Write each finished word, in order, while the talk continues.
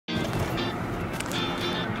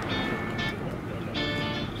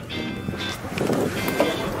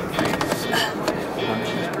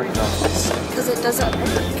doesn't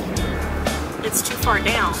work. It's too far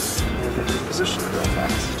down. Position real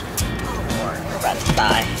fast. Oh Lord, we're about to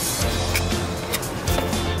die.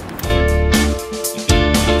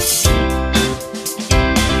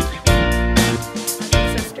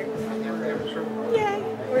 Sister. Yay,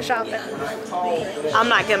 we're shopping. I'm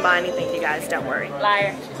not gonna buy anything, you guys, don't worry.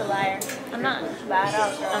 Liar. She's a liar. I'm not. Buy it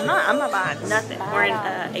all, girl. I'm not buying nothing. We're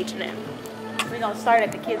in H&M. We're gonna start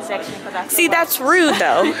at the kids section because I See, that's rude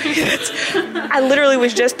though. I literally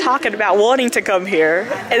was just talking about wanting to come here,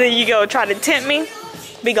 and then you go try to tempt me.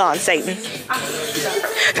 Be gone, Satan. I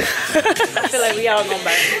feel like we all gonna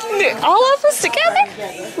burn. All of us together?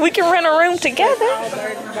 We can rent a room together.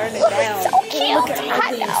 Burn it down. So cute. Look at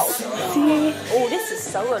hot dog. See? Oh, this is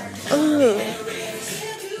so Ooh.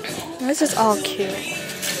 This is all cute.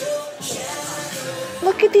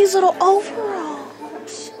 Look at these little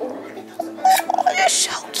overalls. Oh, they're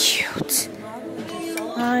so cute.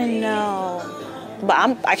 I know.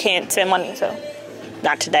 But I can't send money, so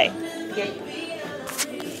not today.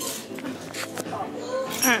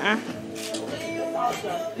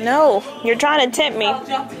 No, you're trying to tempt me.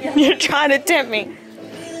 You're trying to tempt me.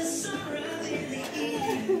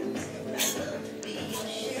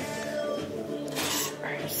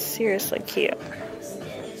 Seriously cute.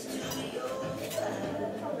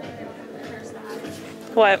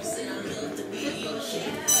 What?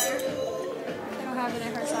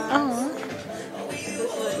 Oh.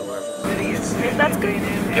 That's good.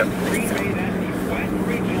 Yep.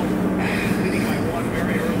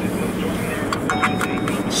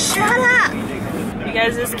 Shut up! You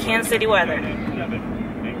guys, this is Kansas City weather.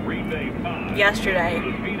 Yesterday,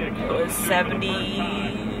 it was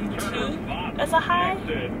 72 as a high.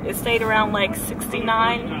 It stayed around like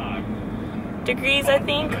 69 degrees, I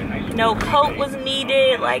think. No coat was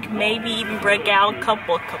needed, like maybe even break out a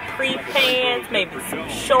couple of capri pants, maybe some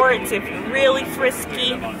shorts if you're really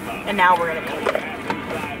frisky. And now we're gonna come.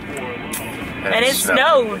 And it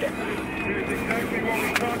snowed.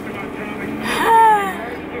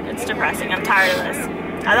 It's depressing. I'm tired of this.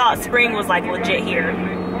 I thought spring was like legit here.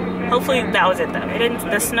 Hopefully that was it though. It didn't.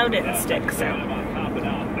 The snow didn't stick, so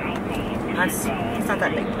it's not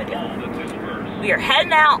that big of a deal. We are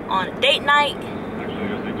heading out on a date night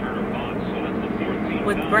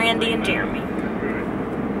with Brandy and Jeremy.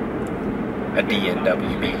 A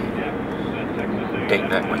DNWB. Date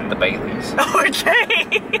night with the Baileys. Okay.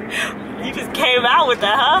 You just came out with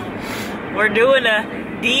that, huh? We're doing a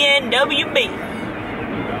DNWB.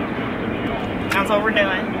 That's what we're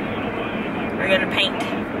doing. We're gonna paint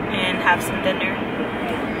and have some dinner.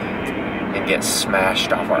 And get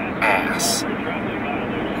smashed off our ass.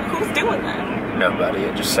 Who's doing that? Nobody,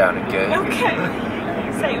 it just sounded good. Okay.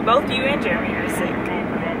 Say, both you and Jeremy are sick.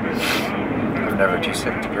 I'm never too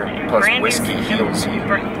sick to drink. Plus whiskey heals you.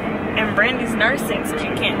 And Brandy's nursing, so she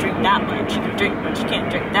can't drink that much. She can drink, but she can't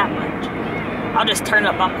drink that much. I'll just turn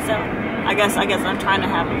up by myself. I guess I'm trying to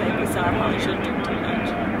have a baby, so I probably shouldn't drink too much.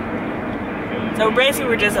 So basically,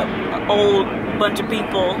 we're just an old bunch of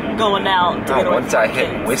people going out to get away once from I our hit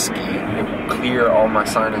kids. whiskey, it will clear all my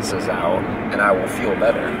sinuses out, and I will feel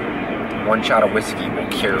better. One shot of whiskey will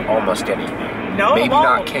cure almost anything. No, Maybe it won't.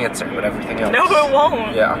 not cancer, but everything else. No, it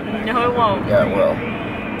won't. Yeah. No, it won't. Yeah, it will.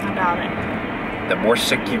 I doubt it. The more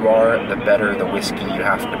sick you are, the better the whiskey you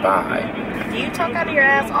have to buy. Do you talk out of your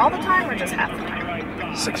ass all the time or just half the time?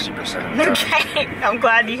 60% of the time. Okay. I'm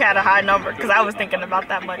glad you had a high number because I was thinking about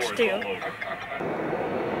that much too.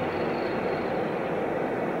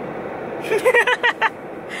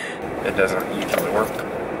 It doesn't usually work.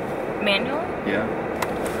 Manual? Yeah.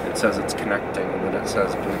 It says it's connecting, and then it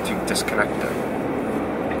says Bluetooth disconnected.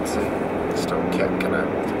 It's still can't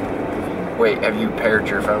connect. Wait, have you paired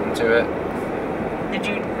your phone to it? Did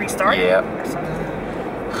you restart it? Yeah. Or something?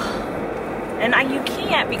 And you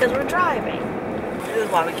can't because we're driving. This is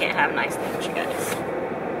why we can't have nice things, you guys.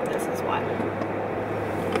 This is why.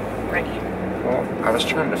 Right here. Well, I was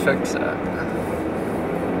trying to fix that.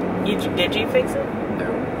 Did you fix it? No.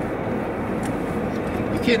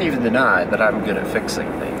 You can't even deny that I'm good at fixing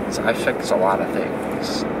things. I fix a lot of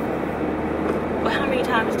things. Well, how many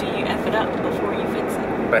times do you F it up before you fix it?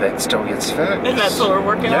 But it still gets fixed. And that's what we're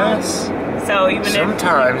working on? Yes. So even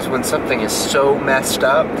sometimes when something is so messed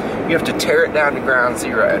up, you have to tear it down to ground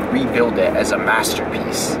zero and rebuild it as a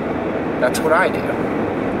masterpiece. That's what I do.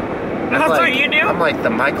 That's what you do? I'm like the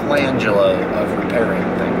Michelangelo of repairing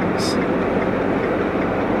things.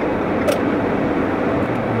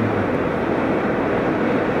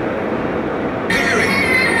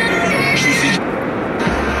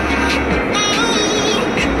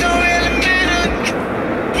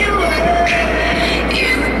 You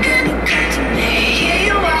were gonna come to me, here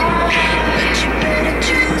you are, but you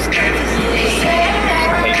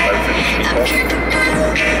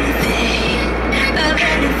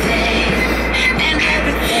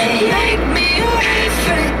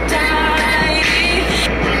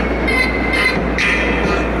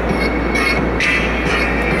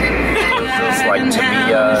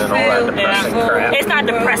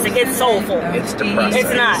it's soulful. It's depressing.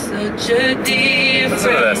 It's not. Listen to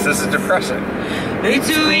this. This is depressing.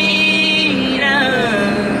 Between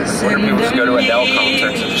us. What if people just go to Adele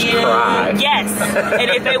concerts and just cry? Yes.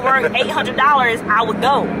 And if they were $800, I would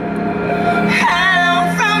go.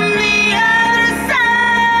 Hello from the other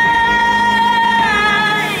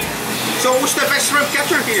side. So who's the best shrimp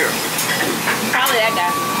catcher here? Probably that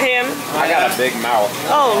guy. Him. I got a big mouth.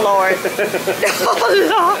 Oh, Lord. Oh,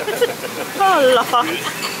 Lord. Oh, Lord.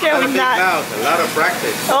 Can we not? Mouth, a lot of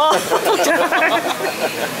practice. Oh,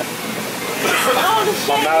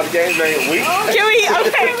 My mouth game ain't weak. can we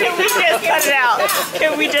just cut it out?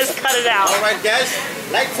 Can we just cut it out? All right, guys,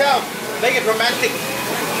 lights out. Make it romantic.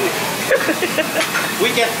 We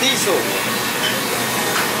get diesel,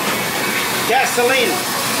 gasoline.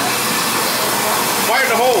 Fire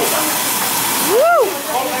the hole. Woo!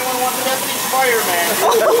 Call 911 to get these fire, man.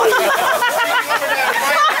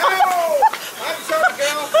 I'm sorry,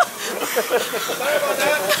 girl. Sorry about